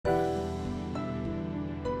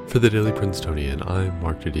For the Daily Princetonian, I'm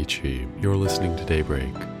Mark Dedici. You're listening to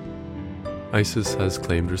Daybreak. ISIS has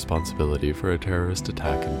claimed responsibility for a terrorist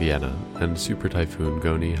attack in Vienna, and Super Typhoon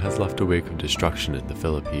Goni has left a wake of destruction in the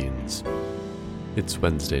Philippines. It's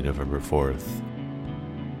Wednesday, November 4th.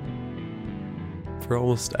 For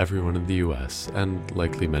almost everyone in the US, and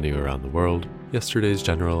likely many around the world, yesterday's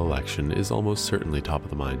general election is almost certainly top of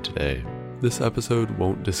the mind today. This episode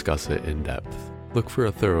won't discuss it in depth. Look for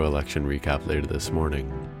a thorough election recap later this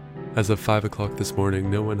morning. As of 5 o'clock this morning,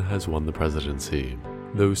 no one has won the presidency.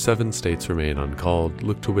 Though 7 states remain uncalled,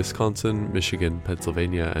 look to Wisconsin, Michigan,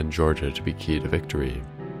 Pennsylvania, and Georgia to be key to victory.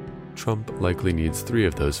 Trump likely needs 3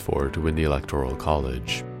 of those 4 to win the Electoral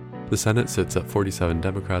College. The Senate sits at 47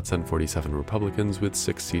 Democrats and 47 Republicans, with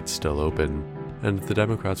 6 seats still open, and the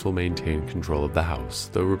Democrats will maintain control of the House,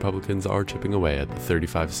 though Republicans are chipping away at the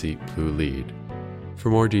 35-seat blue lead. For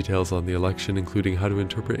more details on the election, including how to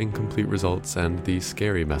interpret incomplete results and the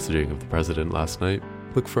scary messaging of the president last night,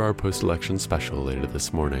 look for our post-election special later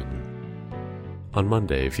this morning. On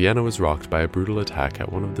Monday, Vienna was rocked by a brutal attack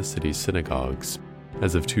at one of the city's synagogues.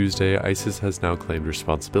 As of Tuesday, ISIS has now claimed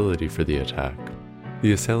responsibility for the attack.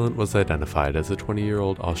 The assailant was identified as a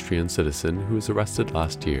 20-year-old Austrian citizen who was arrested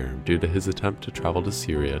last year due to his attempt to travel to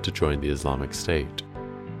Syria to join the Islamic State.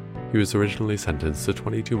 He was originally sentenced to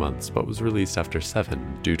 22 months but was released after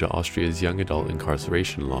 7 due to Austria's young adult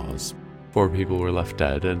incarceration laws. 4 people were left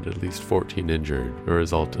dead and at least 14 injured, a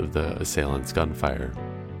result of the assailant's gunfire.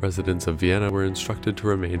 Residents of Vienna were instructed to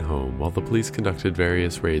remain home while the police conducted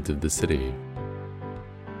various raids of the city.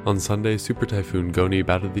 On Sunday, Super Typhoon Goni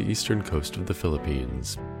battered the eastern coast of the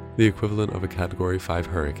Philippines. The equivalent of a Category 5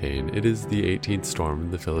 hurricane, it is the 18th storm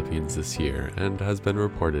in the Philippines this year and has been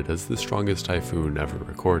reported as the strongest typhoon ever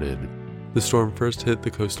recorded. The storm first hit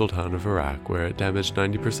the coastal town of Verac, where it damaged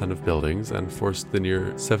 90% of buildings and forced the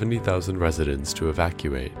near 70,000 residents to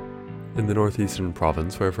evacuate. In the northeastern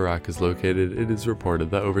province where Verac is located, it is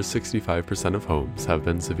reported that over 65% of homes have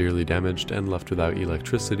been severely damaged and left without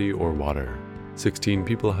electricity or water. 16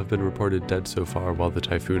 people have been reported dead so far, while the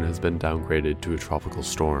typhoon has been downgraded to a tropical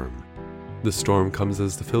storm. The storm comes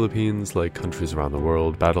as the Philippines, like countries around the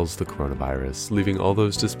world, battles the coronavirus, leaving all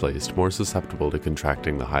those displaced more susceptible to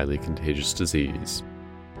contracting the highly contagious disease.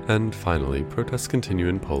 And finally, protests continue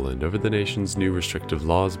in Poland over the nation's new restrictive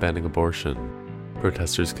laws banning abortion.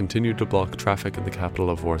 Protesters continue to block traffic in the capital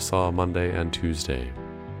of Warsaw Monday and Tuesday.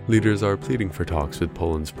 Leaders are pleading for talks with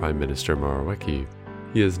Poland's Prime Minister Morawiecki.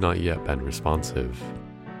 He has not yet been responsive.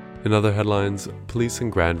 In other headlines, police in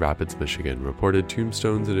Grand Rapids, Michigan reported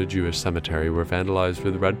tombstones in a Jewish cemetery were vandalized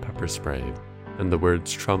with red pepper spray and the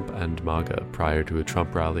words Trump and MAGA prior to a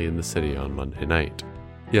Trump rally in the city on Monday night.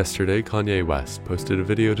 Yesterday, Kanye West posted a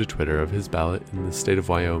video to Twitter of his ballot in the state of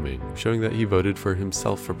Wyoming, showing that he voted for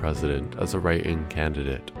himself for president as a write-in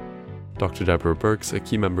candidate. Dr. Deborah Birx, a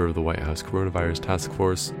key member of the White House Coronavirus Task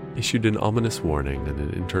Force, issued an ominous warning in an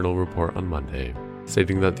internal report on Monday,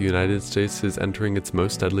 stating that the United States is entering its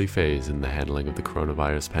most deadly phase in the handling of the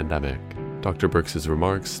coronavirus pandemic. Dr. Birx's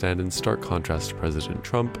remarks stand in stark contrast to President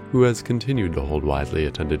Trump, who has continued to hold widely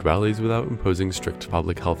attended rallies without imposing strict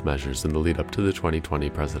public health measures in the lead-up to the 2020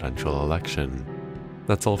 presidential election.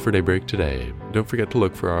 That's all for Daybreak today. Don't forget to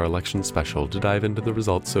look for our election special to dive into the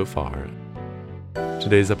results so far.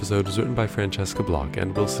 Today's episode was written by Francesca Block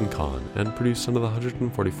and Wilson Kahn and produced under the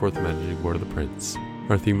 144th Managing Board of the Prince.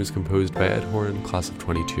 Our theme was composed by Ed Horan, class of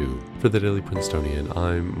 22. For the Daily Princetonian,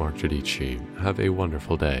 I'm Mark Dedici. Have a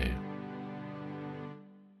wonderful day.